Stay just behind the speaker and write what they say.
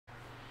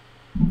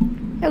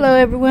Hello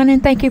everyone,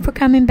 and thank you for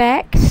coming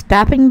back,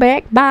 stopping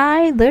back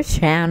by the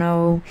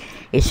channel.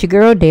 It's your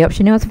girl Deb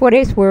Chanel's for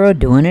this world,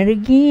 doing it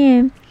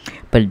again.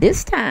 But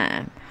this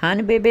time,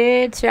 honey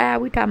baby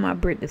child, we talking about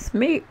Britney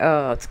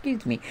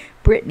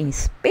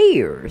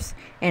Spears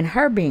and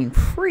her being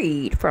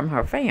freed from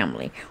her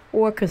family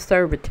or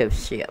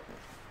conservatorship.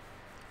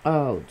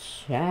 Oh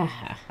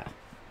child,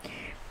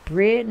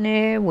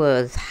 Britney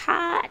was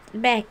hot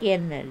back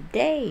in the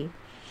day.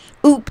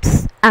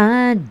 Oops,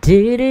 I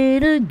did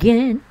it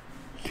again.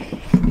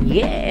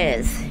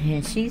 Yes,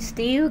 and she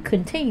still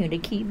continue to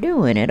keep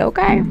doing it,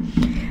 okay?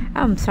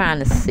 I'm trying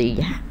to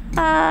see.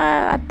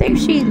 I think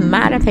she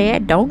might have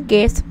had, I'm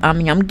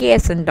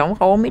guessing, don't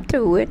hold me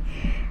to it.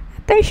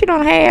 I think she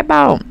don't have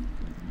about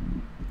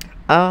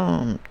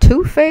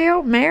 2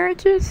 failed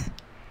marriages.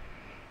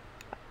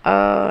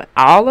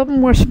 All of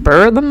them were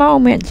spur of the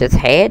moment. Just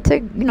had to,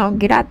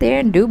 get out there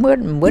and do what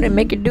it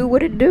make it do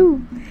what it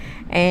do.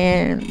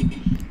 And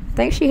I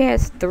think she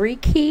has 3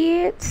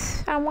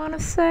 kids, I want to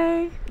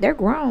say. They're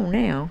grown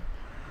now.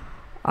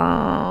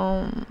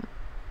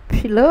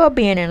 She loved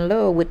being in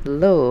love with the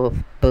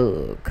love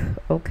bug,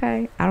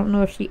 okay? I don't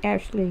know if she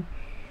actually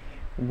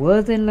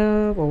was in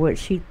love or what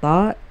she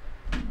thought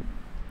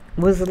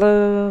was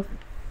love.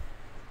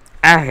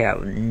 I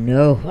have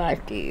no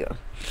idea.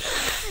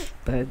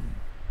 But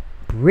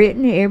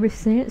Britney, ever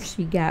since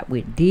she got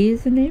with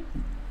Disney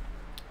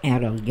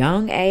at a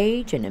young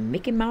age, and the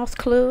Mickey Mouse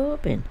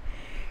Club, and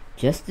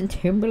Justin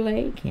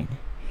Timberlake, and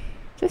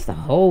just the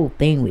whole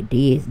thing with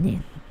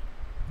Disney.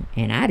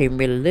 And I didn't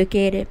really look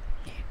at it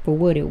for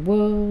what it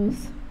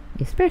was,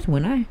 especially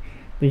when I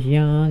was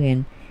young,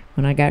 and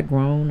when I got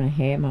grown, I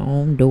had my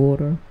own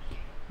daughter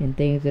and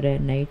things of that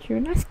nature,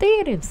 and I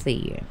still didn't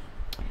see it.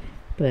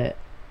 But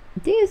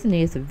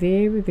Disney is a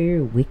very,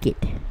 very wicked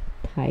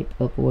type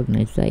of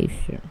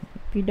organization.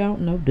 If you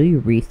don't know, do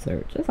your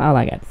research. That's all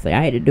I got to say.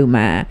 I had to do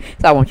mine,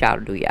 so I want y'all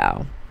to do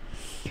y'all.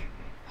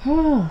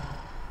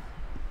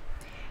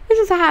 It's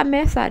just a hot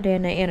mess out there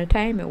in the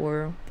entertainment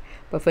world.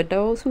 But for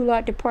those who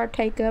like to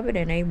partake of it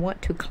and they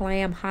want to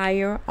climb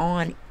higher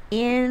on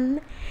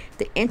in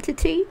the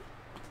entity,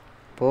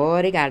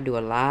 boy, they got to do a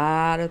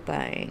lot of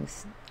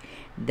things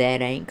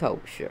that ain't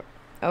kosher.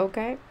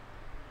 Okay?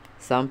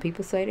 Some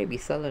people say they be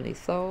selling their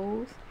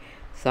souls.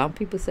 Some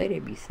people say they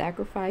be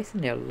sacrificing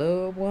their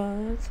loved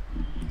ones.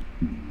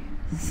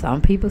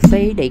 Some people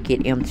say they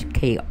get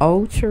MK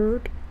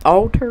altered.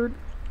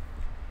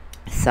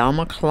 Some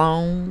are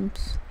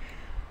clones.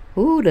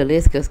 Ooh, the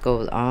list just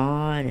goes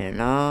on and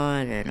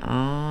on and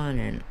on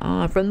and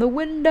on. From the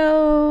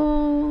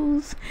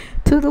windows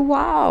to the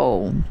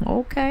wall.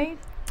 Okay?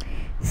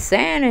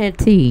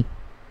 Sanity.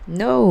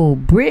 No,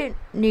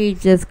 Britney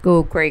just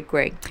go cray.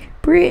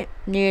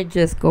 Britney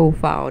just go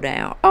fall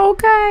down.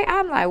 Okay?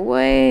 I'm like,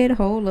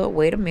 hold up,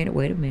 wait a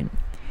minute.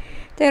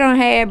 They don't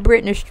have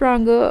Britney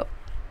strung up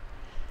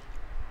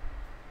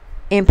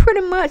in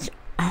pretty much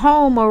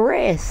home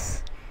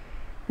arrest,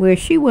 where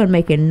she wasn't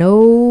making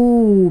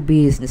no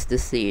business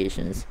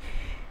decisions.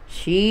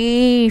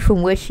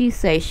 From what she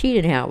say, she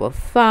didn't have a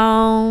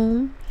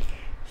phone.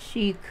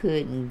 She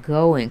couldn't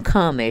go and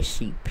come as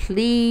she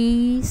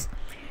pleased.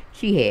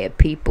 She had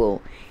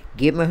people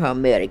giving her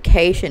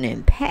medication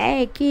in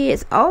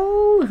packets.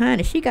 Oh,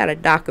 honey, she got a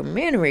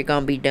documentary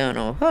gonna be done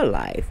on her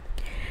life.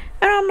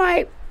 And I'm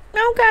like,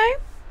 okay,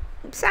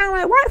 sound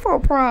like white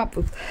folk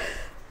problems.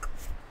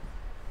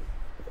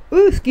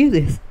 Ooh, excuse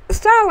me.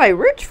 Sound like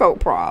rich folk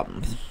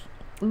problems.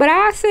 But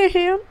I sit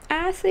here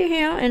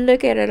and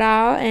look at it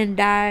all and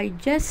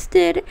digest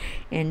it,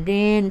 and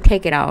then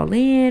take it all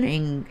in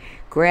and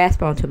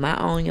grasp onto my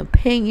own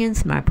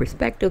opinions, my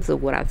perspectives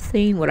of what I've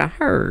seen, what I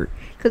heard.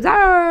 Because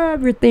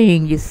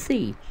everything you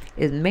see,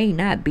 it may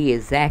not be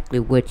exactly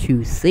what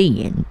you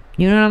seeing.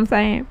 You know what I'm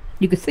saying?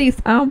 You can see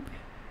some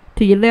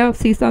to your left,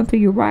 see some to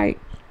your right,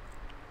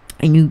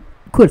 and you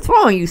could have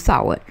sworn you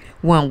saw it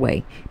one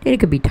way. Then it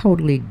could be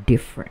totally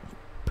different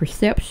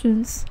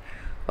perceptions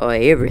or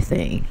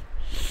everything.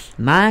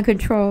 Mind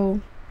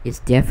control is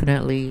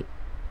definitely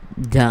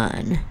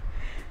done.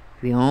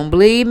 If you don't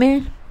believe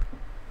me,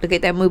 look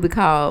at that movie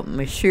called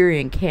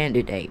Manchurian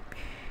Candidate.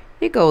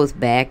 It goes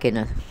back in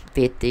the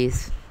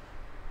 50s.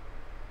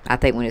 I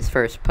think when it's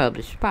first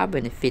published, probably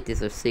in the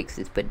 50s or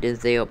 60s, but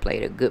Denzel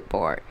played a good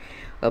part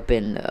up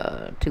in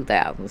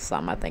 2000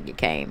 something, I think it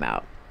came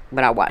out.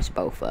 But I watched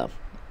both of them.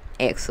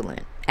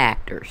 Excellent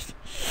actors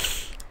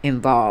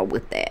involved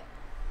with that.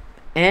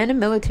 And the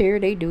military,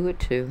 they do it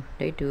too.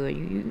 They do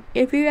it.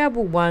 If you ever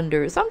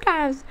wonder,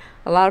 sometimes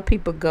a lot of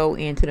people go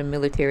into the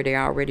military,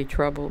 they're already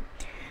troubled.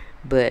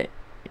 But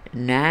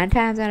 9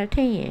 times out of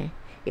 10,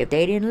 if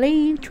they didn't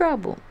leave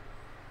trouble,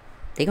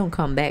 they're going to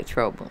come back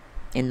trouble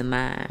in the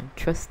mind.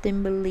 Trust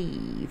and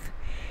believe.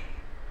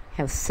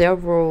 Have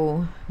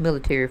several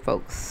military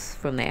folks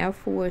from the Air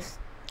Force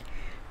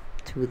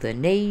to the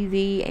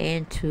Navy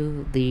and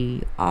to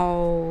the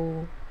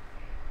Army.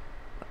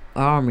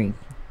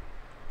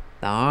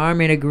 The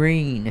Army of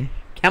Green.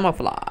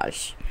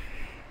 Camouflage.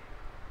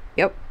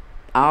 Yep.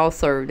 all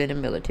served in the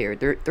military.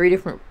 Three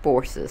different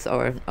forces,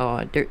 or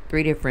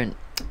three different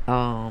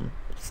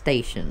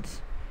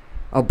stations,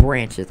 or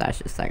branches, I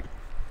should say.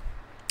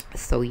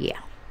 So yeah,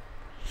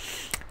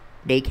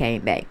 they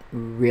came back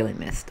really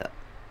messed up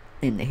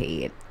in the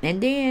head.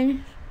 And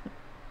then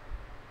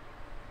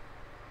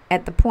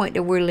at the point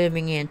that we're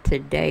living in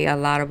today, a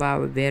lot of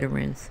our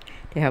veterans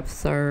that have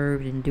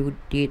served and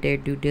did their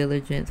due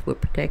diligence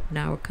with protecting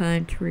our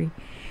country,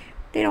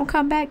 they don't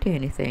come back to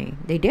anything.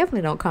 They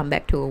definitely don't come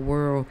back to a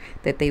world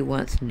that they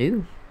once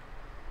knew.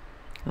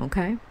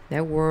 Okay?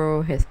 That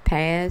world has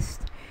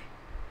passed,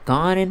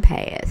 gone and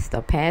passed,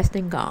 or passed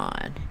and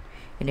gone.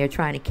 And they're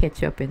trying to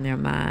catch up in their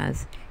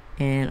minds.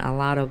 And a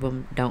lot of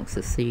them don't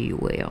succeed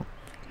well.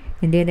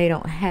 And then they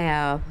don't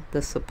have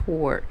the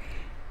support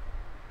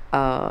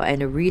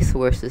and the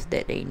resources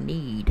that they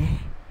need.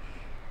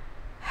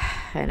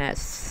 And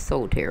that's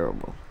so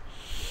terrible.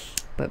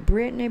 But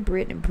Brittany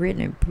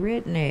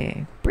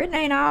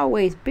ain't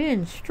always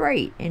been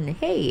straight in the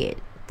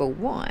head, for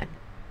one.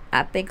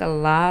 I think a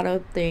lot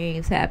of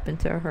things happened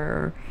to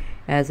her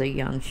as a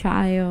young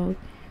child,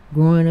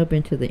 growing up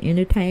into the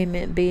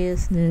entertainment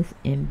business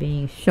and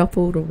being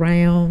shuffled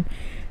around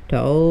to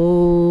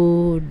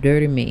old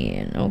dirty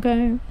men,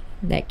 okay?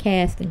 That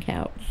casting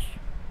couch.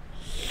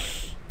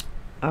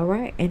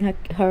 Alright, and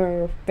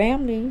her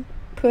family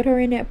put her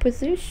in that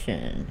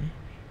position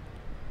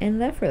and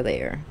left her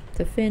there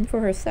to fend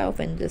for herself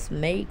and just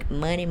make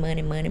money for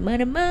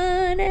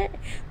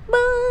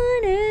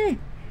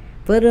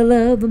the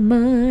love of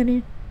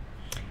money.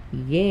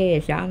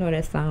 Yes, y'all know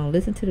that song.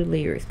 Listen to the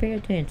lyrics, pay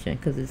attention,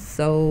 because it's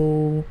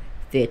so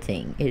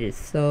fitting. It is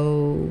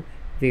so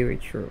very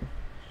true.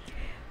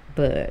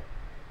 But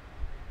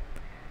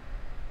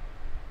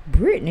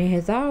Brittany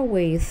has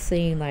always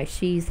seemed like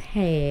she's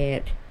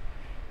had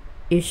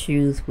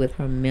issues with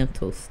her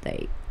mental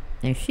state.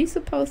 And she's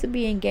supposed to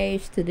be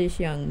engaged to this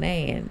young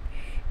man.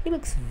 He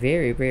looks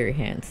very, very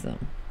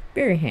handsome.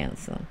 Very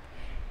handsome.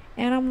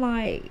 And I'm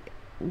like,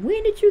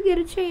 when did you get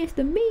a chance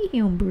to meet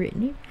him,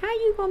 Brittany? How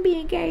you gonna be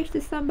engaged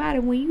to somebody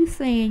when you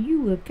saying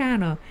you were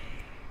kind of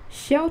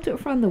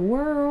sheltered from the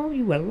world?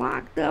 You were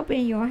locked up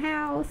in your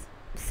house,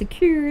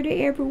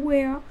 security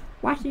everywhere,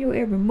 watching your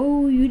every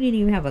move. You didn't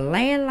even have a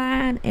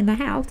landline in the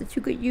house that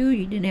you could use.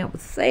 You didn't have a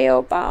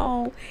cell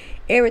phone.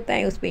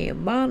 Everything was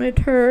being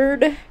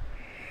monitored.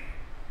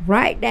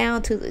 Right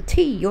down to the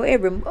T. Your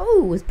every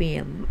move was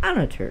being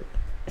monitored.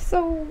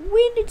 So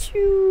when did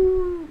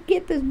you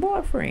get this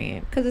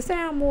boyfriend? Because it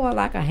sounds more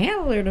like a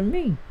handler to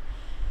me,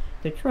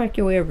 to track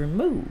your every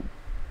move.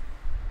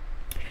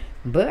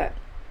 But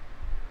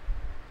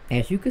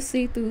as you can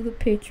see through the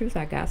pictures,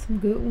 I got some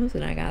good ones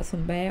and I got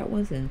some bad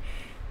ones. And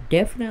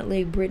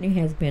definitely Brittany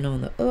has been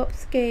on the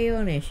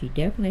upscale, and she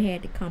definitely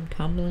had to come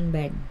tumbling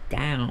back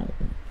down.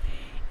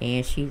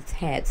 And she's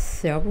had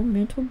several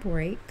mental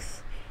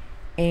breaks.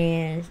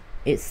 And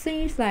it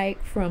seems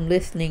like, from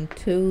listening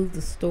to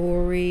the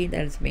story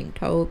that is being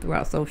told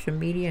throughout social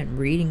media and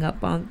reading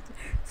up on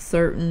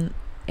certain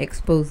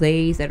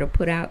exposés that are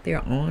put out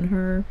there on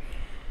her,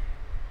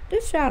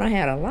 this child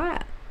had a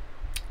lot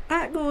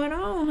going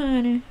on,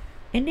 honey.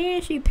 And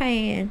then she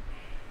paying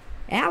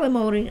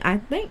alimony, I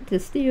think, to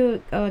steal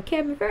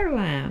Kevin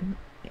Federline,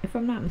 if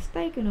I'm not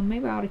mistaken. Or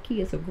maybe all the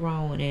kids are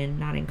grown and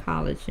not in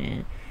college,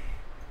 and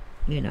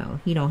you know,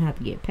 he don't have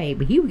to get paid,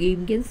 but he was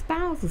even getting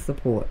spousal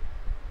support.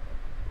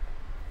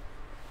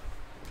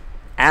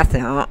 I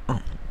said,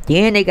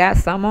 Then they got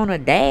some on her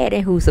daddy,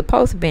 who's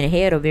supposed to be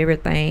ahead of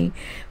everything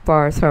as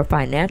far as her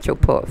financial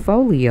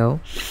portfolio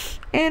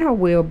and her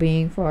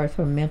well-being as far as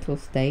her mental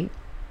state.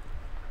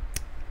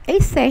 They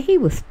say he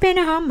was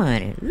spending her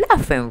money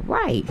left and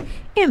right,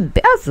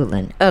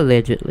 embezzling,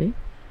 allegedly.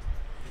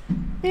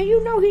 Now,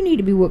 you know he need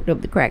to be whooped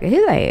up the crack of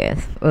his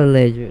ass,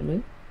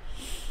 allegedly.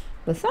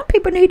 But some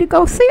people need to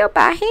go see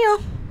about him.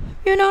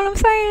 You know what I'm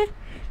saying?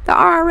 The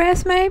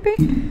IRS, maybe.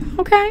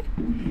 Okay?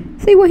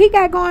 See what he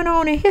got going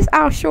on in his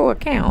offshore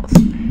accounts,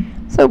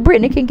 so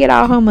Brittany can get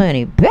all her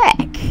money back.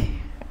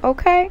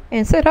 Okay?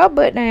 And sit her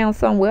butt down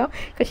somewhere,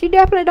 because she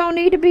definitely don't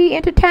need to be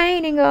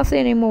entertaining us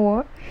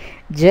anymore.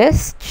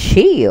 Just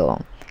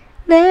chill.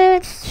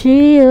 Let's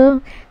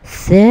chill.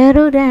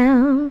 Settle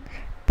down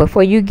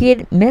before you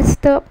get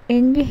messed up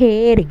in your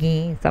head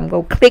again. Some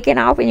go clicking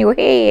off in your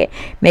head,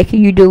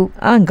 making you do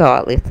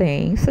ungodly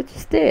things such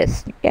as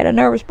this. You had a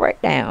nervous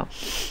breakdown.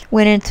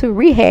 Went into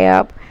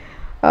rehab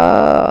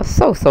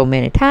so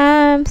many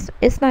times.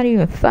 It's not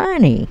even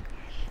funny.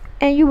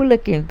 And you were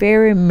looking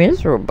very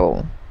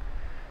miserable.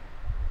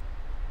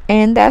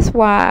 And that's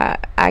why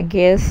I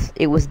guess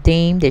it was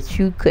deemed that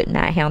you could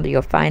not handle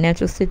your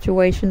financial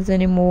situations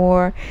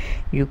anymore.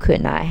 You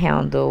could not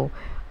handle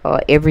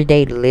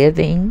everyday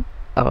living,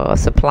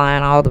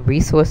 supplying all the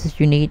resources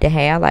you need to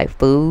have, like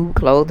food,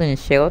 clothing, and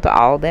shelter.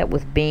 All that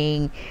was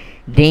being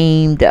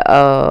deemed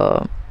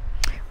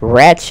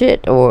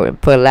ratchet, or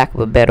for lack of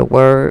a better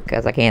word,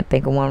 because I can't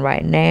think of one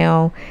right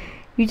now.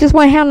 You just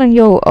weren't handling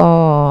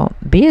your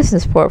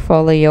business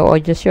portfolio or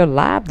just your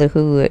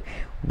livelihood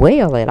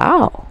well at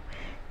all.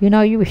 You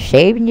know, you were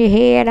shaving your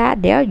head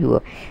out there. You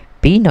were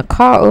beating a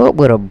car up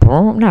with a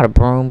broom, not a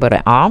broom, but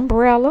an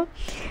umbrella.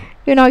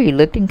 You know, you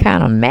looking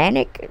kind of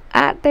manic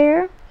out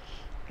there,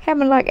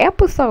 having like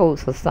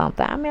episodes or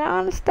something. I mean, I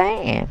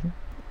understand.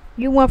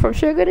 You went from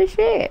sugar to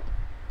shit.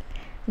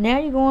 Now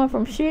you're going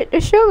from shit to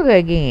sugar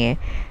again.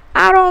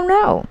 I don't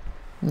know.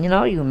 You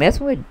know, you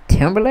messing with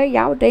Timberlake.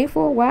 Y'all were dating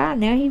for a while.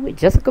 Now he with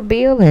Jessica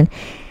Biel, and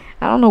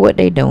I don't know what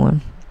they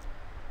doing.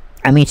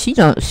 I mean, she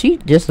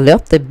just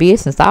left the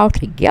business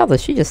altogether.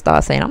 She just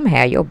started saying, I'm gonna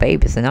have your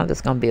babies and I'm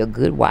just gonna be a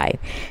good wife.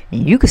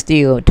 And you can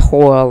still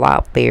toil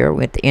out there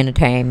with the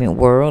entertainment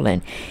world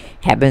and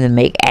having to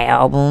make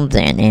albums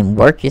and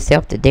work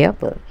yourself to death.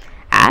 But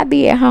I'll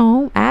be at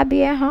home.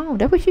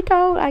 That's what she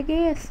told, I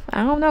guess.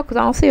 I don't know, because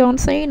I don't see her on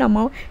the scene no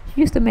more.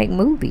 She used to make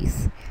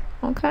movies.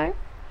 Okay?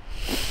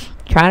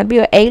 Trying to be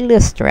an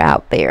A-lister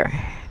out there.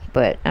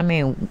 But, I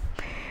mean,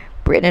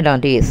 Brittany done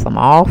did some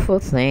awful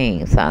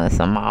things.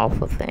 Some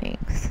awful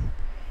things.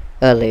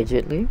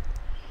 Allegedly.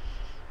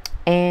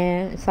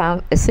 And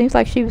so it seems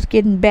like she was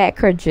getting back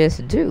her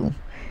just due.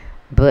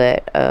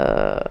 But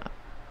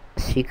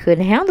she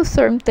couldn't handle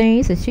certain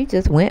things, and she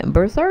just went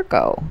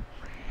berserko.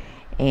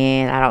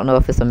 And I don't know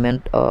if it's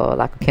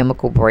like a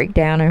chemical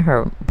breakdown in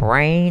her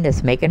brain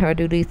that's making her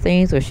do these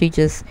things, or she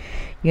just,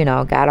 you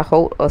know, got a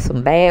hold of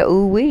some bad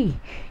ooh-wee,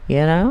 you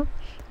know,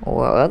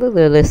 or other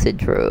illicit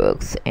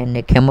drugs, and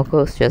the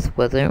chemicals just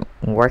wasn't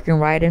working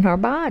right in her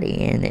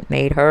body, and it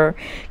made her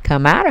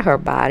come out of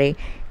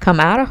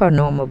her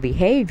normal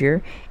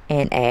behavior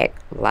and act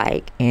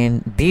like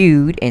and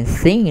viewed and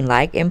seen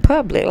like in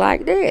public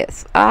like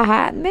this, a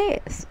hot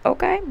mess.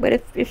 Okay, but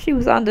if she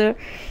was under,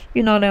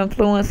 you know, the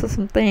influence of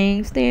some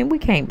things, then we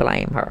can't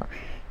blame her,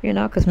 you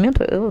know, because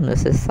mental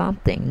illness is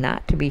something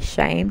not to be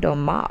shamed or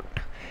mocked.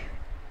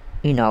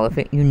 You know, if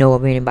you know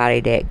of anybody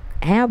that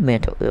have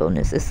mental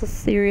illness, it's a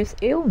serious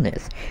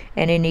illness,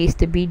 and it needs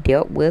to be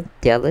dealt with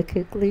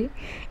delicately,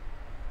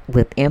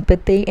 with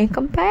empathy and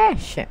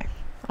compassion.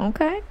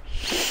 Okay.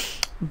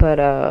 But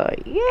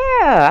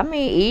yeah, I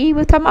mean, Eve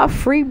was talking about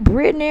free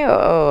Britney,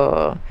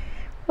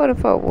 what the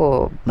fuck,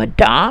 well,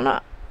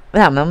 Madonna.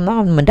 No,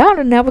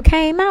 Madonna never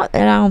came out,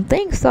 and I don't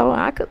think so.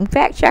 I couldn't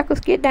fact checkers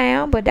get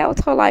down, but that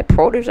was her like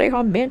protege,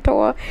 her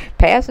mentor,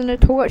 passing the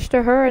torch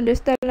to her, and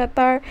this, that, and the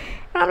third.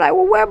 And I'm like,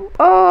 well, where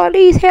are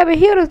these heavy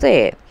hitters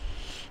at?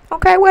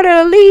 Okay, where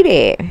the lead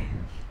at?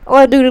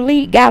 Or do the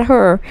lead got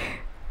her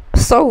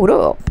sold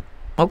up?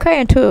 Okay,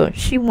 until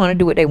she want to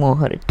do what they want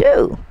her to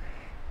do.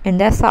 And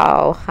that's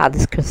all how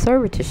this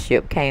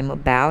conservatorship came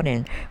about,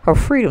 and her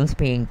freedom's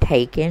being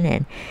taken,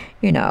 and,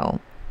 you know,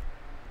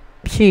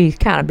 she's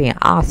kind of being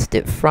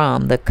ousted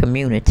from the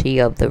community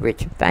of the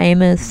rich and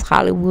famous,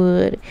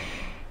 Hollywood,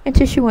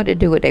 until she wanted to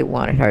do what they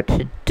wanted her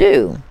to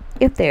do.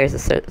 If there's a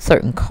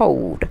certain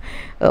code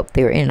up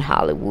there in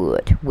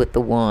Hollywood with the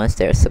ones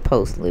that are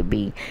supposedly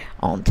be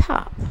on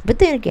top. But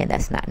then again,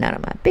 that's not none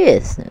of my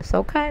business,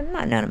 okay?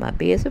 Not none of my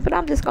business, but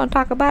I'm just going to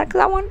talk about it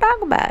because I want to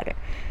talk about it.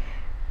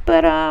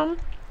 But,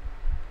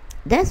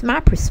 that's my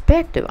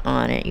perspective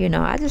on it. You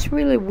know, I just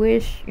really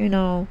wish, you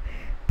know,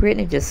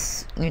 Brittany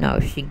just, you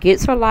know, she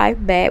gets her life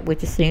back,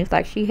 which it seems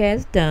like she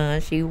has done.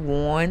 She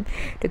won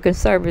the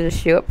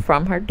conservatorship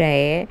from her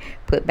dad,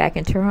 put back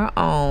into her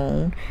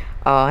own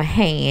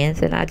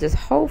hands, and I just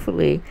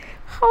hopefully,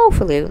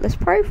 let's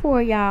pray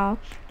for y'all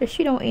that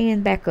she don't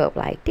end back up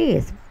like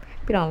this.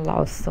 We done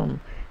lost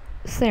some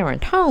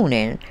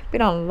serotonin. We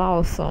done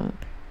lost some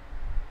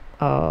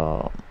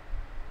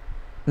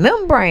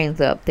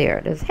membranes up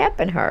there that's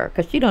helping her,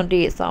 because she done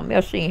did something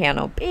else she ain't had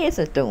no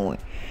business doing.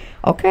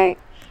 Okay,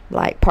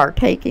 like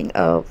partaking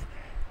of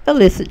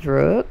illicit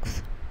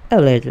drugs,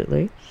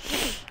 allegedly,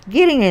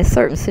 getting in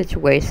certain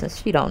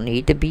situations she don't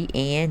need to be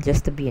in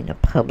just to be in the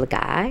public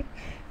eye,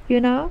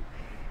 you know.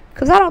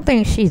 Because I don't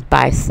think she's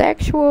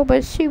bisexual,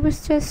 but she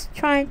was just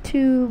trying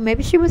to,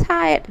 maybe she was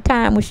high at the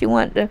time when she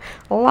wanted to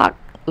lock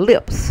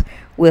lips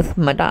with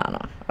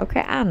Madonna.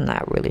 Okay, I'm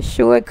not really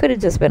sure. It could have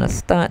just been a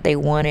stunt they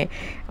wanted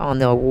on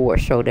the award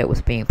show that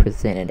was being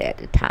presented at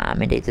the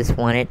time, and they just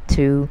wanted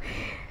to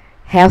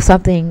have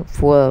something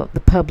for the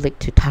public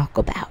to talk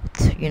about,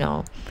 you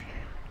know,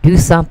 do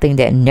something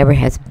that never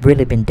has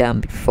really been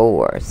done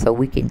before, so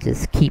we can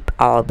just keep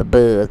all the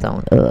buzz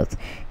on us.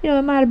 You know,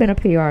 it might have been a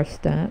PR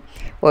stunt,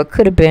 or it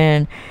could have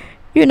been,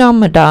 you know,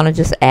 Madonna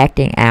just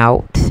acting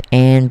out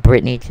and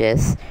Britney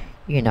just,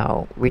 you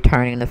know,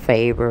 returning the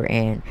favor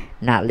and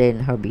not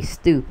letting her be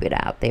stupid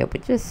out there,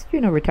 but just, you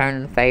know,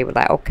 returning the favor,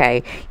 like,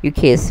 okay, you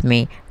kissed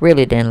me,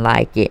 really didn't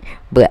like it,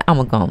 but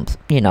I'm gonna,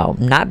 you know,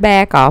 not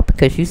back off,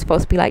 because you're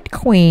supposed to be like the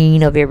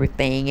queen of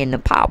everything in the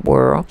pop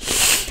world.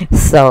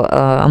 So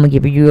I'm gonna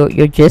give you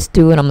your just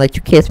do it. I'm gonna let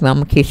you kiss me, I'm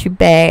gonna kiss you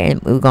back, and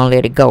we're gonna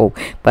let it go.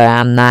 But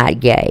I'm not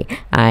gay.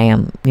 I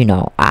am, you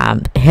know,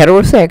 I'm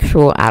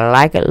heterosexual. I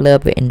like it,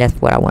 love it, and that's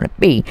what I want to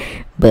be.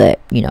 But,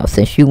 you know,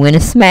 since you went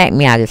and smacked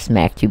me, I just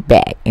smacked you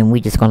back, and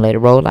we just gonna let it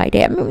roll like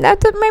that. Maybe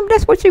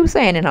that's what she was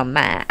saying in her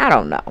mind. I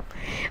don't know,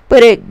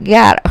 but it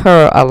got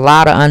her a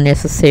lot of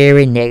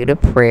unnecessary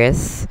negative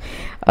press,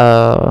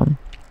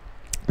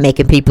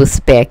 making people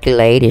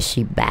speculate, is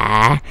she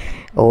bi?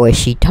 Or is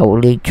she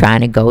totally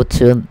trying to go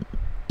to,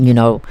 you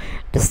know,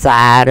 the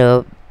side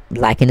of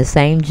liking the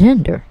same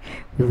gender?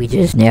 We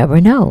just never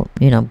know.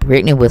 You know,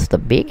 Britney was the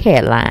big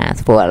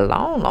headlines for a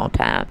long, long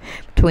time.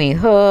 Between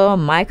her,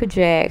 Michael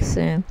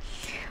Jackson,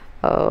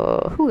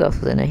 who else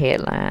was in the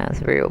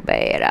headlines real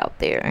bad out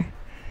there?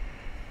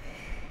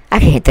 I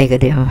can't think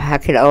of them. I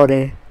could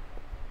only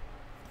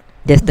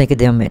just think of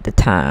them at the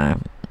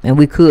time. And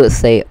we could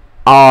say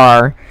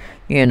R,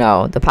 you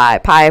know, the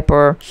Pied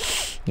Piper.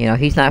 You know,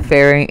 he's not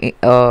faring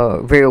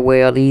very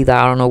well either.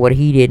 I don't know what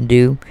he didn't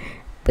do.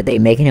 But they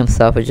making him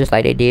suffer just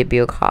like they did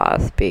Bill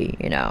Cosby,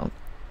 you know.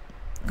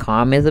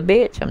 Karma is a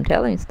bitch. I'm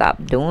telling you,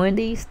 stop doing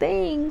these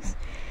things.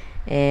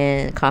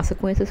 And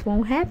consequences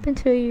won't happen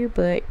to you.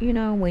 But, you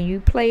know, when you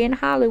play in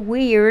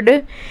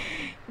Hollywood,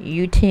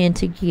 you tend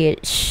to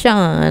get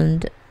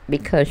shunned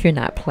because you're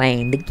not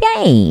playing the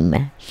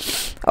game.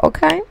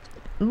 Okay?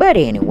 But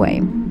anyway,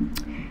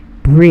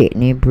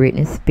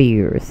 Britney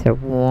Spears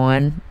have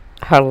won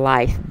her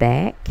life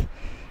back.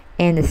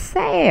 And the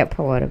sad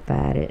part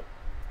about it,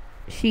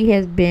 she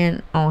has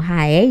been on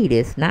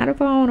hiatus, not of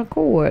her own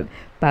accord,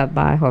 but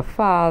by her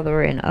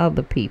father and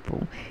other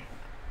people.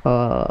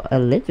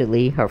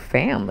 Allegedly, her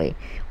family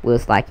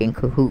was like in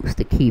cahoots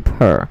to keep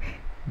her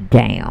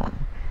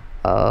down,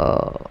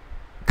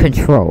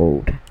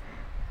 controlled.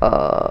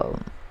 Her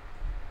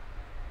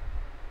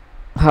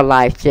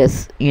life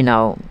just, you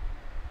know,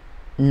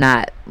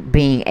 not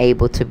being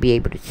able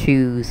to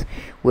choose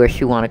where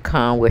she want to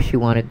come, where she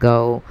want to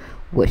go,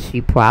 what she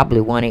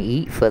probably want to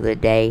eat for the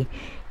day.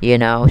 You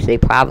know, they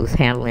probably was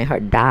handling her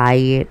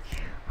diet,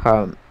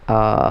 her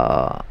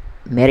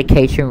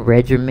medication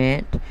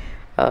regimen,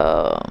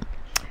 her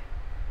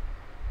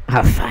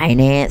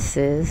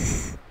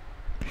finances.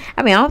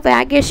 I mean,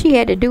 I guess she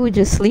had to do was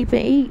just sleep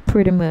and eat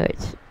pretty much.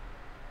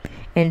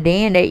 And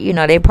then they, you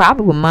know, they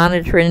probably were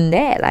monitoring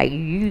that. Like,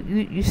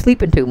 you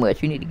sleeping too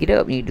much. You need to get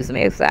up. You need to do some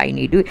exercise. You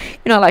need to do it.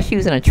 You know, like she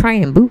was in a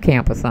training boot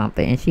camp or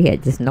something, and she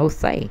had just no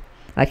say.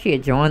 Like she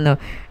had joined the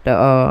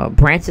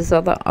branches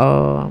of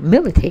the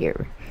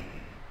military.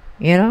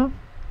 You know,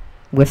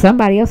 where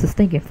somebody else is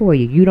thinking for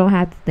you. You don't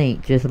have to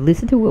think. Just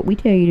listen to what we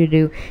tell you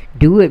to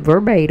do it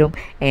verbatim,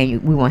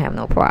 and we won't have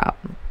no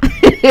problem.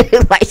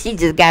 Like she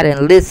just got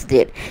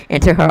enlisted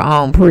into her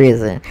own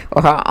prison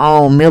or her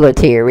own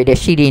military that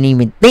she didn't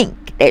even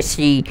think that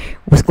she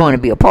was going to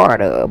be a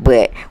part of.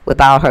 But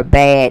with all her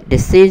bad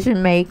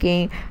decision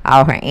making,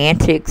 all her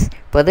antics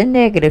for the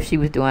negative she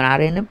was doing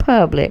out in the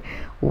public,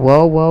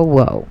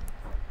 whoa,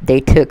 they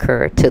took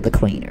her to the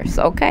cleaners,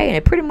 okay? And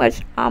it pretty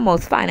much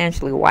almost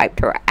financially wiped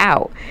her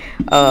out.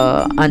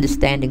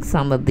 Understanding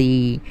some of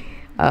the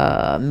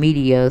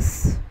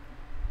media's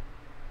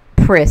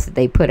press that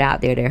they put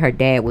out there that her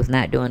dad was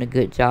not doing a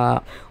good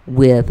job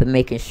with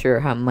making sure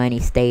her money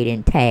stayed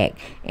intact,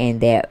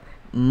 and that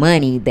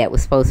money that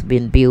was supposed to be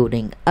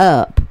building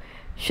up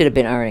should have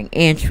been earning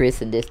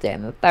interest and this, that,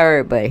 and the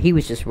third, but he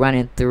was just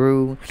running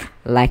through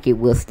like it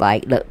was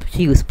like, look,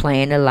 he was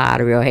playing the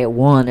lottery or had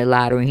won the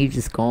lottery, and he was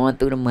just going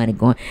through the money,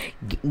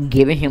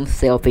 giving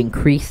himself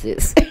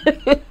increases.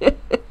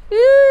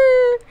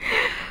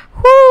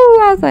 Whoo,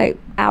 I was like,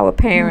 our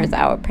parents,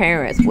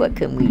 what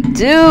can we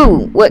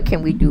do? What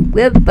can we do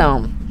with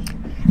them?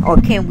 Or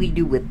can we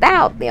do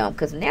without them?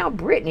 Because now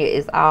Britney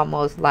is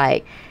almost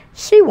like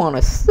she want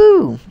to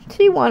sue.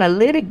 She want to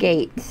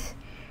litigate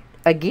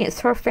against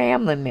her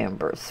family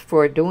members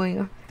for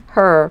doing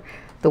her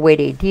the way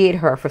they did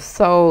her for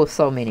so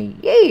many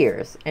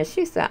years. And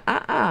she said,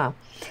 I'm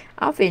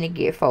finna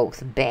get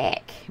folks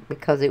back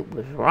because it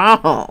was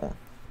wrong.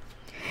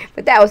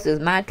 But that was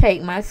just my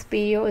take, my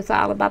spiel. It's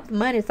all about the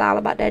money. It's all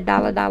about that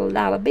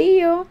dollar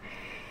bill.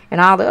 And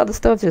all the other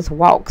stuff just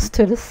walks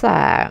to the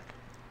side.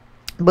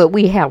 But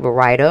we have a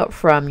write-up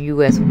from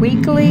US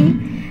Weekly.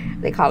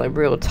 They call it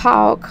Real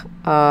Talk.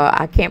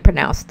 I can't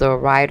pronounce the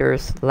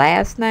writer's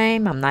last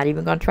name. I'm not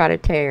even going to try to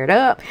tear it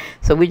up.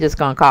 So we're just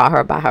going to call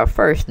her by her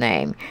first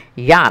name,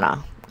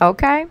 Yana.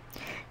 Okay?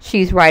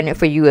 She's writing it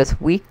for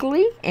US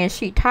Weekly, and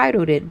she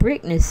titled it,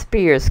 Britney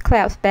Spears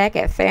claps back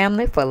at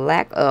family for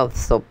lack of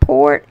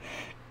support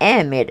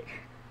amid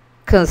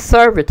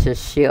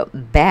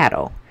conservatorship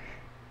battle.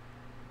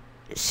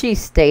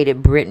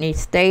 Britney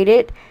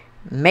stated,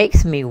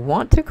 makes me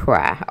want to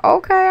cry.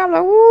 Okay, I'm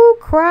like, ooh,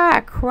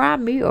 cry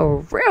me a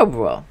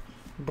river,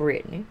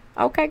 Britney.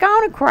 Okay, go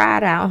on and cry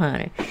it out,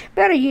 honey.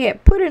 Better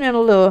yet, put it in a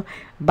little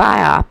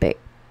biop.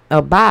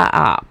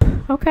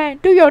 Okay,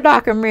 do your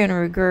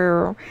documentary,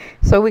 girl,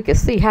 so we can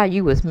see how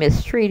you was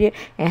mistreated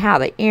and how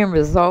the end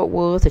result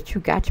was that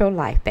you got your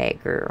life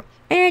back, girl.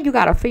 And you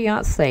got a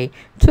fiance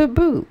to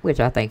boot, which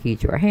I think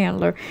he's your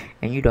handler,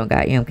 and you don't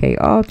got MK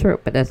Ultra,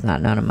 but that's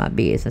not none of my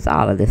business.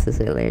 All of this is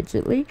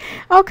allegedly.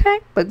 Okay,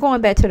 but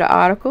going back to the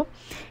article,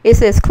 it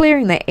says,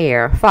 clearing the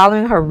air.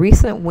 Following her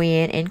recent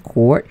win in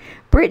court,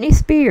 Britney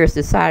Spears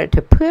decided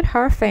to put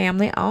her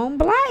family on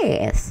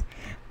blast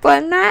for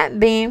not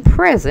being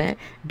present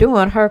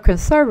during her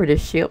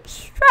conservatorship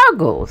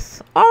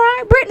struggles. All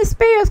right, Britney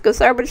Spears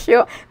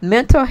conservatorship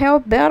mental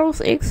health battles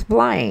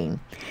explained.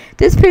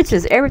 This picture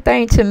is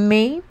everything to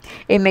me.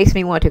 It makes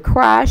me want to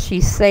cry.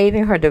 She's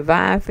saving her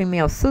divine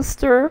female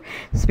sister.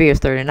 Spears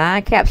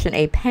 39 captioned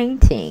a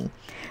painting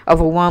of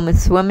a woman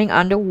swimming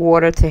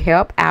underwater to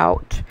help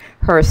out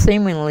her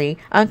seemingly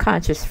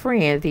unconscious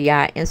friend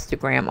via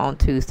Instagram on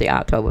Tuesday,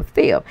 October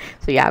 5th.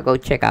 So y'all go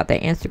check out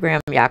that Instagram.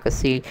 Y'all can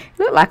see, it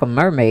looked like a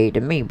mermaid to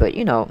me, but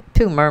you know,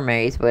 two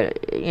mermaids,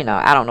 but you know,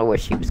 I don't know where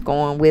she was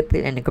going with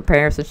it and the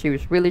comparison she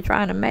was really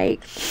trying to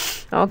make.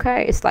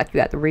 Okay, it's like you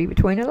have to read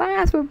between the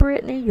lines with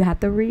Brittany. You have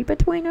to read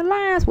between the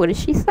lines. What is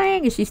she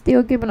saying? Is she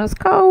still giving us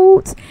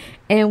codes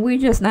and we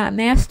just not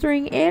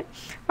mastering it?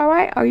 All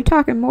right, are you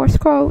talking Morse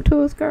code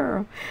to us,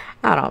 girl?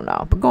 I don't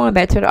know. But going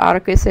back to the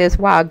article, it says,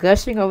 while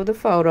gushing over the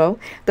photo,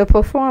 the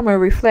performer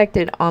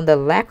reflected on the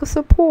lack of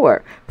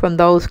support from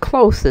those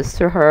closest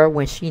to her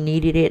when she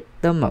needed it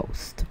the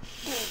most.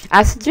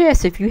 I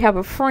suggest if you have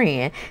a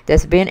friend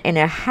that's been in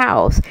a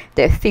house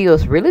that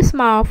feels really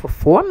small for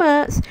 4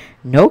 months,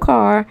 no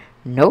car,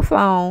 no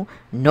phone,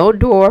 no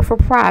door for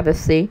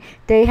privacy,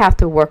 they have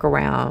to work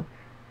around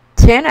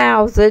 10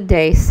 hours a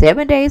day,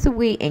 7 days a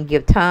week, and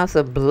give tons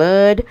of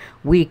blood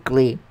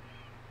weekly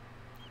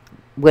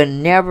with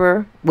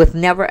never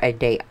a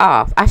day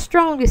off. I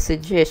strongly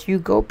suggest you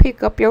go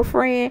pick up your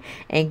friend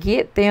and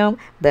get them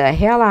the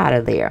hell out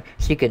of there.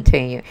 She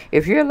continued,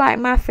 if you're like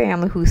my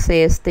family who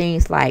says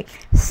things like,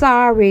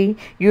 sorry,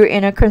 you're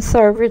in a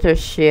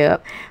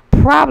conservatorship,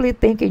 probably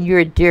thinking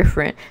you're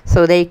different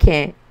so they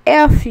can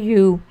F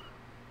you,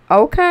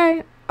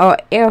 okay, or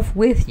F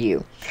with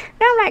you.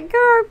 And I'm like,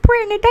 girl,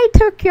 Brittany, they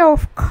took your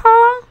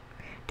car,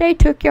 they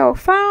took your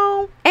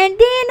phone, and then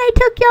they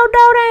took your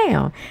door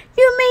down.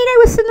 You mean they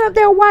was sitting up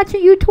there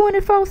watching you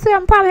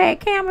 24/7, probably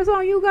had cameras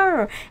on you,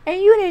 girl, and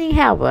you didn't even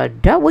have a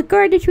door? What,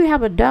 girl, did you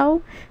have a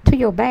door to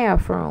your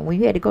bathroom when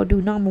you had to go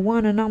do number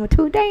 1 or number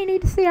 2? They ain't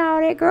need to see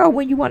all that, girl,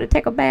 when you want to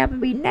take a bath and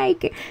be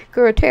naked.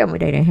 Girl, tell me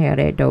they didn't have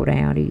that door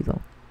down either.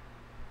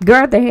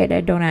 Girl, if they had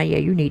that door down, yeah,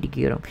 you need to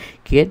get them.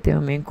 Get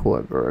them in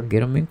court, girl. Get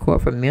them in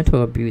court for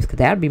mental abuse, because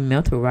that would be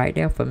mental right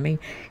there for me.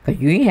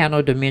 Because you ain't had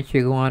no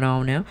dementia going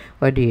on now.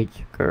 Or did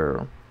you,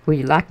 girl? Were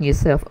you locking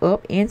yourself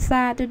up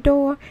inside the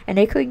door and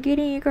they couldn't get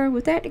in, girl?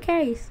 Was that the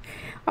case?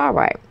 All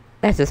right.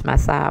 That's just my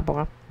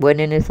sidebar. Wasn't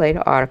in this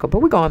later article,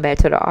 but we're going back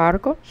to the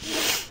article.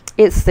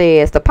 It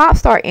says, the pop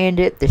star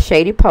ended the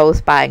shady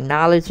post by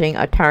acknowledging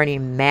attorney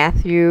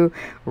Matthew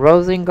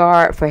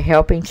Rosengart for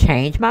helping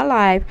change my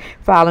life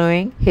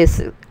following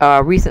his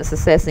recent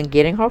success in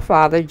getting her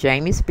father,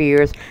 Jamie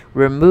Spears,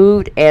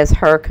 removed as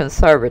her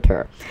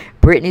conservator.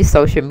 Brittany's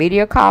social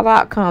media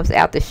call-out comes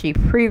after she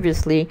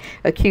previously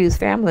accused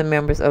family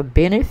members of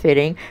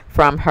benefiting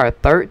from her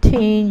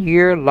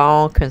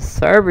 13-year-long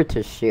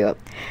conservatorship.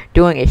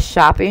 During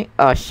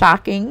a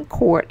shocking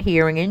court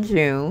hearing in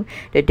June,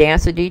 the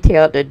dancer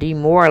detailed the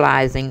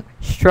demoralizing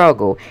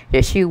struggle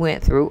that she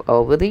went through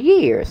over the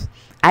years.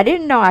 I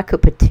didn't know I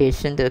could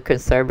petition the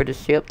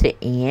conservatorship to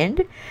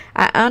end.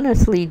 I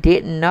honestly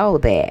didn't know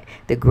that,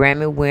 the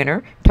Grammy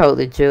winner told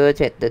the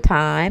judge at the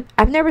time.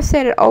 I've never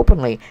said it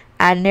openly.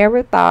 I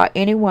never thought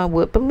anyone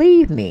would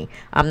believe me.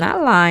 I'm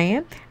not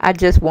lying. I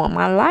just want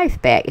my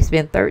life back. It's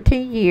been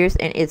 13 years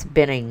and it's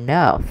been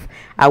enough.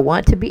 I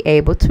want to be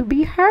able to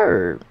be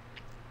heard.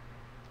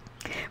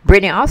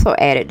 Brittany also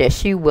added that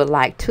she would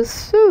like to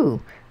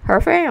sue her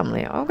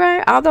family,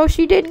 okay? Although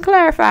she didn't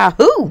clarify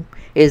who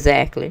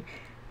exactly,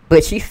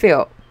 but she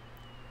felt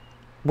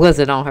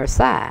wasn't on her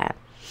side,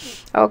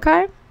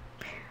 okay?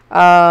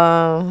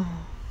 Following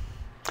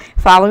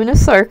the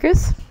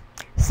circus,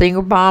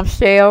 single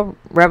bombshell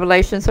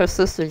revelations, her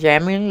sister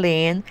Jamie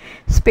Lynn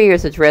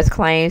Spears addressed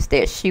claims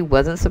that she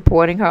wasn't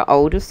supporting her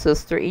older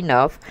sister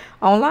enough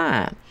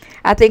online.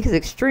 I think it's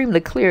extremely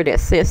clear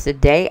that since the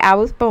day I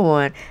was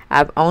born,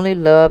 I've only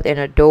loved and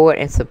adored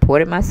and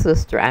supported my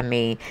sister. I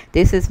mean,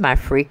 this is my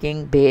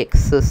freaking big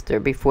sister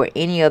before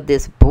any of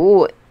this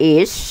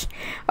bull-ish.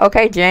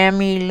 Okay,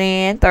 Jamie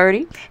Lynn,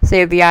 30,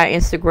 said via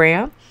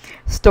Instagram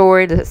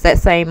story that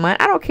same month,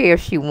 I don't care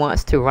if she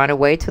wants to run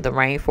away to the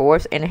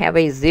rainforest and have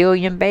a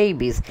zillion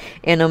babies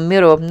in the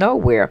middle of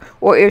nowhere,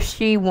 or if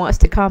she wants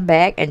to come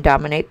back and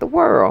dominate the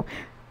world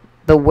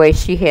the way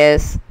she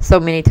has so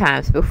many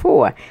times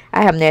before.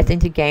 I have nothing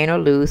to gain or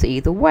lose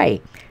either way.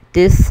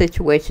 This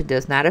situation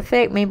does not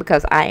affect me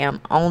because I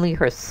am only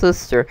her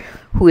sister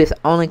who is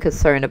only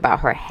concerned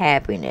about her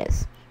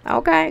happiness.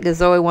 Okay, the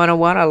Zoe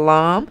 101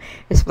 alum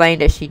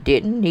explained that she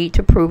didn't need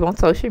to prove on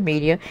social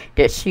media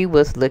that she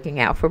was looking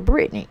out for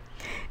Brittany.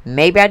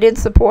 Maybe I didn't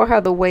support her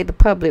the way the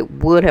public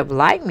would have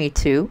liked me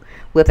to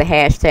with a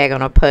hashtag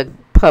on a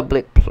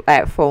public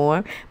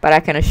platform, but I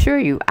can assure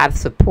you I've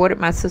supported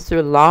my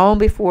sister long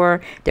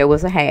before there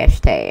was a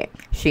hashtag,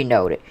 she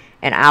noted,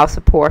 and I'll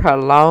support her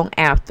long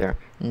after.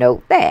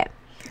 Note that.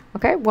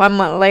 Okay, 1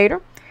 month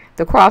later,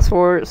 the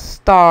Crossroads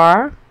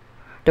star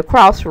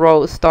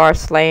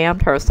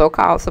slammed her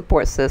so-called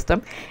support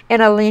system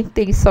in a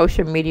lengthy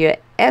social media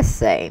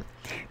essay.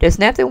 There's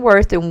nothing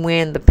worse than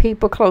when the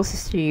people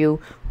closest to you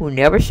who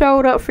never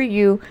showed up for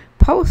you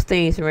post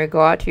things in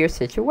regard to your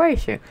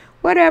situation.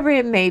 whatever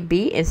it may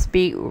be, and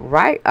speak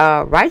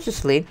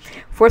righteously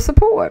for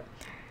support.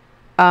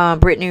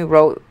 Brittany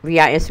wrote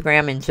via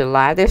Instagram in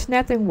July. There's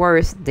nothing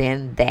worse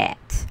than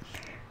that.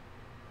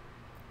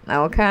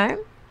 Okay.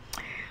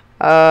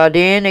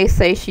 Then they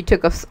say she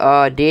took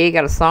a dig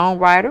at a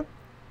songwriter.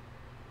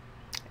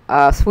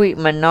 Sweet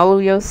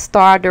Magnolia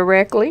star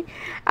directly.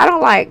 I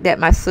don't like that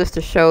my sister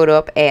showed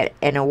up at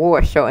an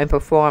award show and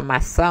performed my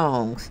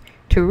songs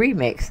to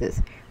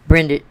remixes.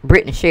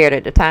 Brittany shared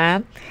at the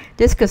time.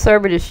 This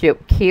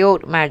conservatorship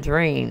killed my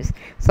dreams.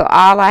 So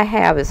all I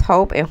have is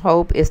hope, and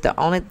hope is the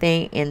only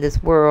thing in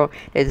this world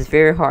that is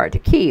very hard to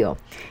kill.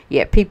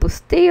 Yet people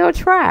still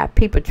try.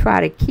 People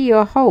try to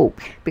kill hope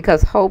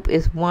because hope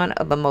is one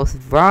of the most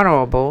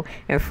vulnerable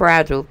and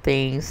fragile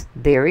things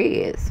there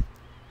is.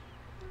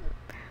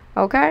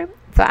 Okay,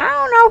 so I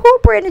don't know who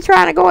Brittany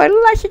trying to go at. It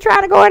look like she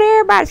trying to go at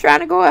everybody. Trying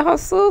to go at her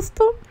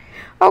sister.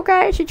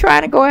 Okay, she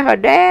trying to go at her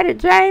dad and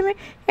Jamie.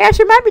 Yeah,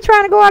 she might be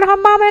trying to go at her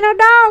mama and her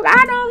dog.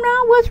 I don't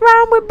know what's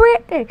wrong with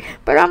Brittany.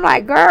 But I'm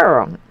like,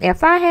 girl,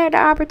 if I had the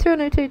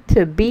opportunity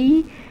to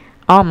be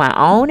on my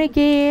own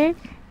again,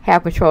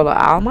 have control of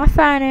all my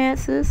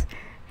finances,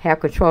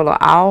 have control of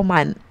all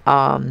my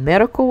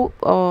medical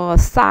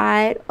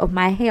side of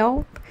my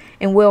health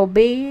and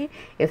well-being,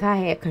 if I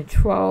had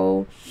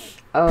control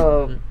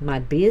my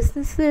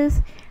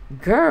businesses,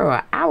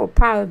 girl, I would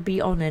probably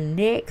be on the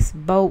next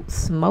boat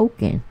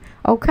smoking.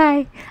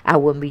 Okay, I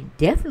wouldn't be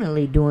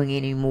definitely doing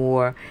any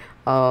more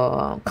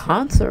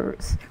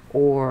concerts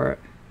or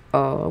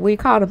what do you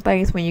call them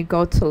things when you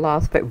go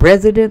to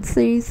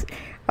residencies,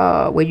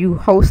 where you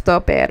host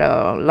up at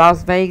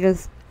Las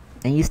Vegas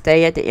and you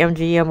stay at the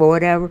MGM or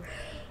whatever,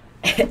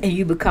 and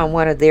you become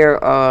one of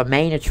their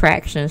main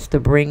attractions to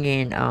bring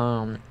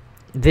in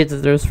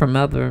visitors from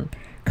other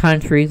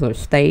countries or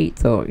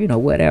states or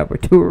whatever,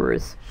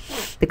 tourists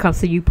to come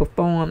see you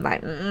perform.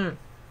 Like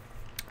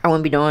I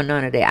wouldn't be doing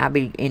none of that. I'd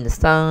be in the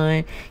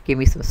sun, give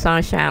me some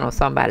sunshine on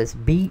somebody's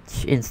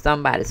beach in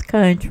somebody's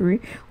country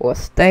or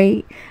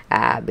state.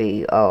 I'd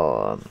be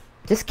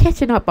just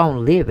catching up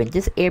on living,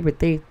 just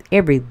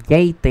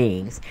everyday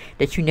things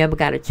that you never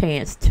got a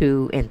chance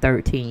to in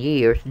 13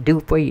 years do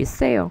for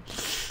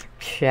yourself.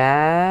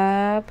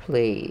 Child,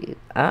 please.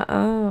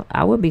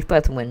 I wouldn't be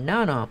fussing with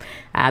none of them.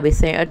 I'll be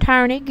saying,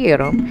 attorney, get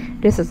them.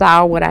 This is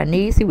all what I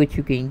need. See what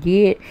you can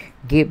get.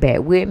 Get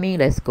back with me.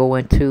 Let's go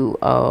into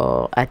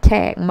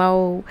attack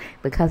mode,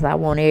 because I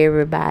want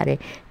everybody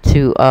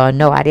to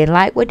know I didn't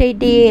like what they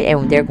did,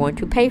 and they're going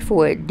to pay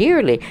for it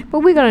dearly. But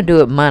we're going to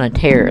do it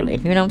monetarily.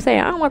 You know what I'm saying?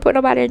 I don't want to put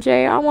nobody in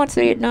jail. I don't want to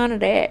see none of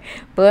that.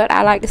 But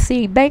I like to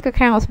see bank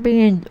accounts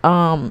being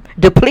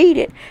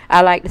depleted.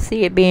 I like to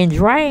see it being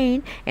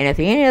drained. And if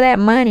any of that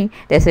money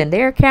that's in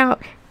their account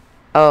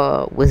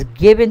was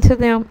given to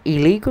them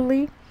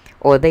illegally,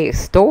 or they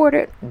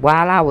extorted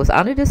while I was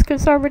under this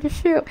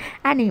conservatorship,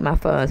 I need my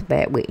funds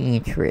back with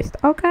interest.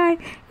 Okay?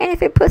 And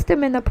if it puts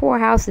them in the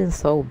poorhouse, then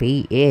so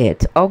be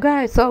it.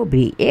 Okay? So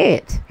be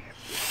it.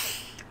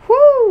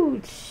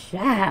 Whoo,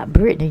 child,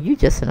 Brittany, you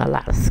just in a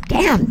lot of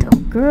scandal.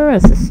 Girl,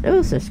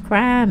 it's a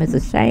crime, it's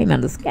a shame,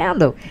 and the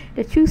scandal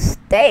that you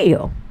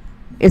still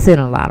is in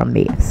a lot of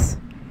mess.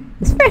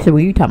 Especially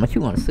when you talking about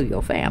you want to sue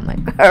your family.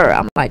 Girl,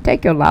 I'm like,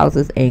 take your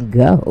losses and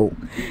go.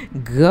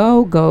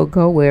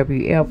 Go wherever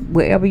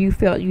you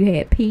felt you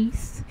had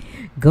peace.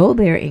 Go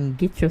there and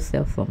get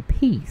yourself some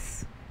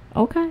peace.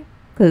 Okay?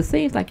 Because it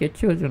seems like your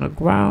children are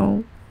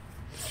grown.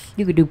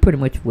 You can do pretty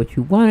much what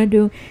you want to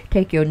do.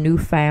 Take your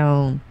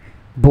newfound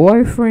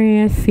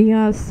boyfriend,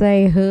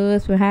 fiance,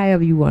 husband,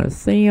 however you want to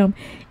see him,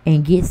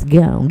 and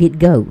get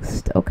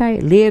ghost.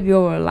 Okay, live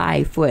your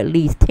life for at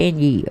least 10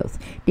 years,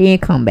 then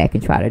come back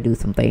and try to do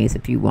some things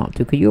if you want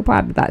to, because you're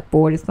probably like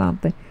 40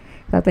 something.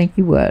 I think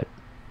you would.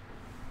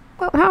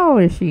 Well, how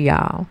old is she,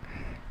 y'all?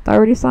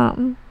 30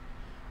 something,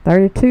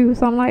 32,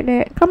 something like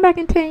that. Come back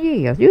in 10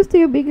 years, you'll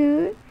still be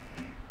good.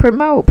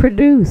 Promote,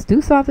 produce,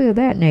 do something of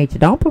that nature.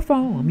 Don't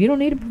perform. You don't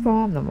need to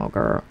perform no more,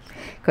 girl,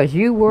 because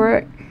you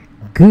work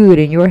good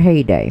in your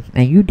heyday,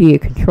 and you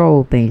did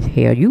control things.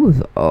 Hell, you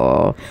was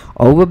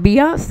over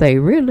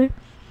Beyonce, really.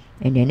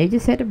 And then they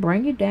just had to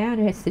bring you down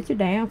and sit you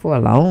down for a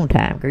long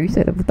time, girl. You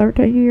said it for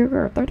 13 years,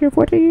 girl. 13 or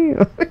 14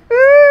 years.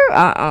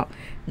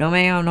 No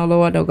ma'am, no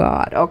Lord, no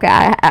God. Okay,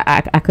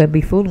 I couldn't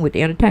be fooling with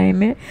the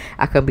entertainment.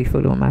 I couldn't be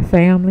fooling with my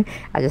family.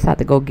 I just had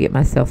to go get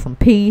myself some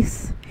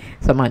peace,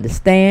 some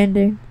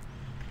understanding,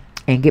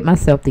 and get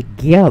myself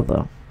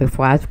together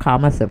before I call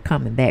myself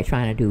coming back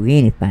trying to do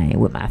anything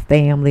with my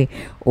family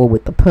or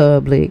with the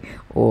public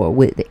or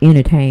with the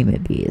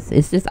entertainment business.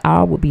 It's just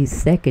all would be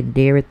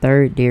secondary,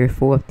 thirdary,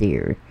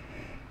 fourthary.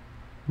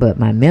 But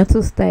my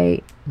mental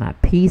state, my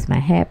peace, my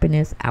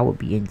happiness, I would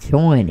be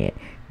enjoying it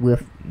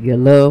with your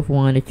loved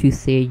one that you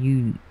said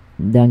you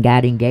done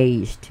got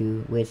engaged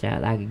to, which I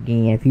like.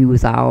 Again, if you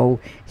was all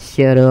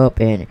shut up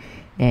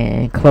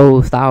and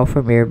closed off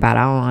from everybody,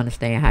 I don't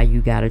understand how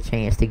you got a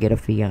chance to get a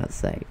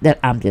fiance. That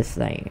I'm just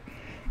saying.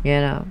 You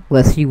know,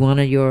 was she one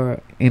of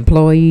your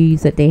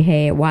employees that they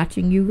had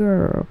watching you,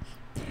 girl?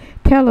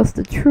 Tell us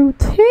the truth,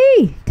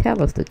 tea.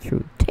 Tell us the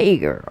truth, tea,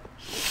 girl.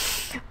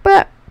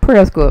 But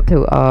prayers go up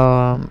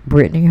to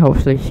Brittany.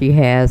 Hopefully she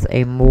has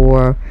a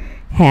more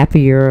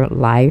happier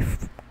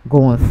life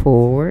going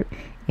forward,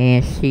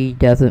 and she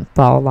doesn't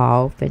fall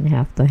off and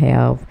have to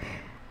have,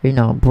 you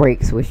know,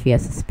 breaks where she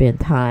has to spend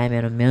time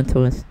in a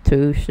mental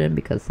institution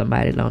because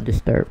somebody don't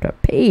disturb her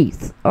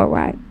peace. All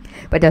right.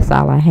 But that's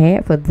all I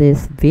had for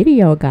this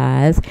video,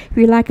 guys. If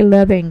you like it,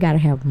 love it, and gotta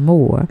have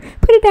more,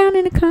 put it down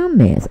in the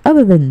comments.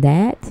 Other than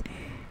that,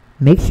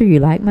 make sure you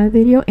like my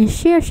video and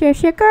share.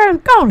 Girl,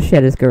 go on and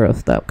share this girl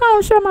stuff. Go on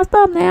and share my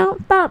stuff now.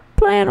 Stop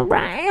playing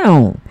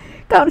around.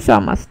 Go on and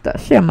share my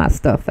stuff. Share my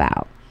stuff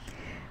out.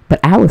 But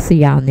I will see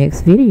y'all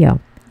next video.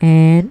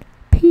 And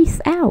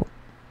peace out.